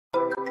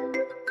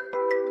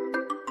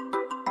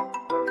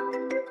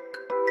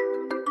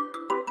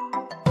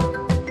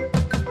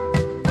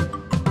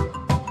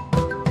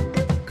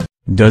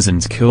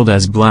Dozens killed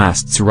as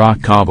blasts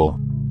rock Kabul.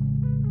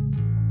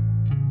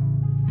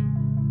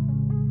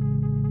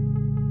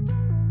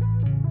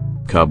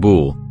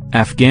 Kabul,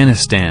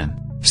 Afghanistan.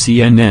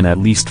 CNN. At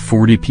least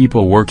 40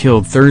 people were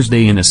killed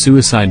Thursday in a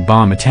suicide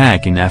bomb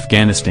attack in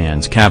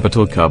Afghanistan's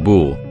capital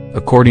Kabul,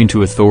 according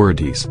to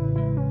authorities.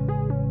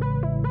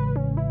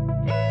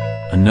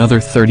 Another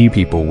 30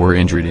 people were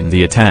injured in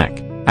the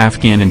attack,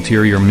 Afghan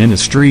Interior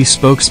Ministry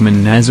spokesman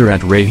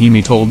Nazarat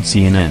Rahimi told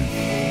CNN.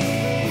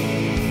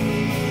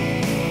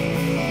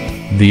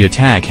 The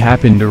attack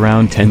happened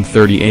around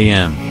 10:30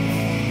 a.m.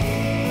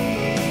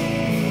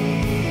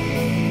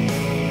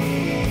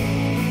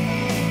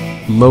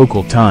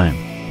 local time,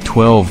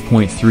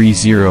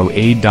 12:30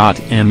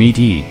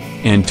 K.N.B.T,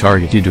 and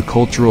targeted a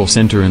cultural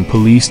center in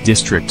Police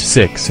District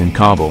 6 in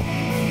Kabul.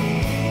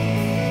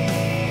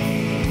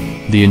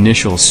 The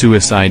initial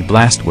suicide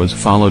blast was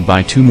followed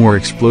by 2 more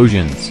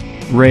explosions,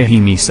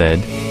 Rahimi said.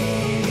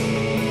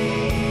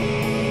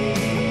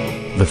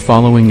 The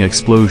following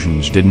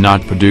explosions did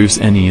not produce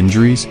any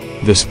injuries,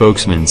 the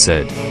spokesman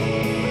said.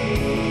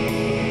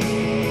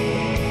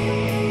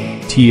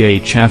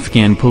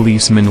 Afghan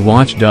policemen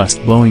watched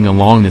dust blowing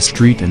along the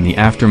street in the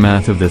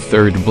aftermath of the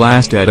third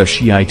blast at a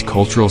Shiite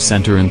cultural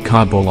center in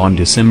Kabul on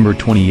December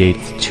 28,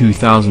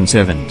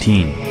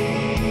 2017.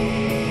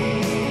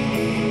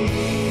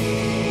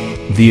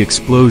 The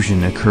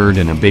explosion occurred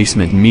in a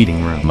basement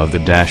meeting room of the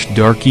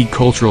Darki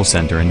Cultural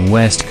Center in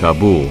West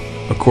Kabul,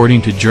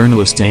 according to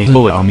journalist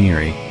Ahul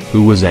Amiri,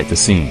 who was at the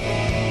scene.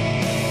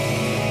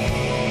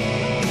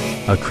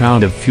 A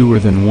crowd of fewer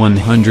than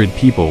 100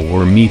 people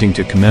were meeting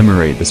to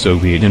commemorate the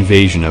Soviet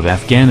invasion of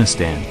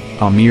Afghanistan,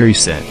 Amiri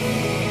said.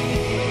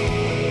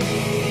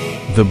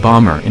 The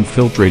bomber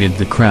infiltrated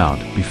the crowd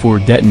before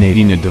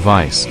detonating a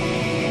device.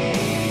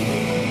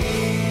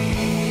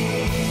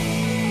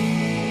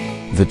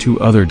 The 2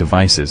 other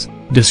devices,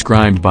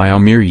 described by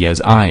Amiri as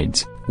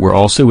IEDs, were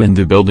also in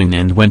the building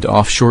and went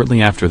off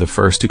shortly after the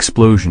first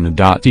explosion. The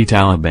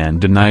Taliban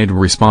denied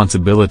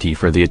responsibility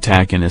for the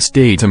attack in a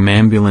state.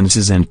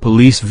 Ambulances and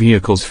police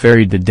vehicles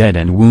ferried the dead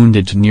and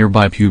wounded to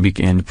nearby public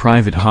and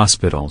private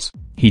hospitals,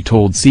 he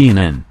told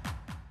CNN.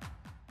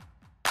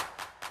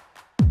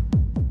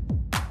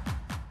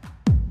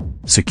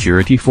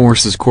 Security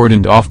forces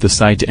cordoned off the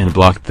site and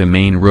blocked the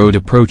main road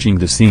approaching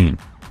the scene.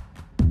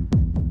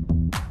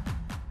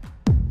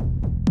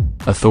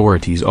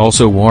 Authorities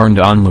also warned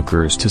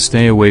onlookers to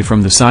stay away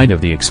from the site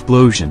of the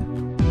explosion.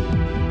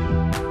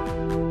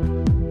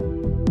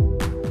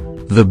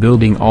 The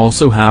building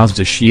also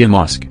housed a Shia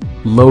mosque,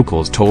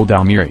 locals told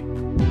Amiri.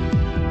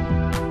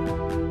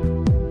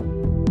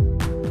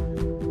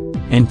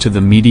 And to the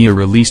media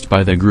released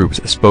by the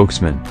group's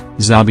spokesman,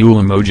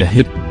 Zabihullah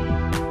Mujahid.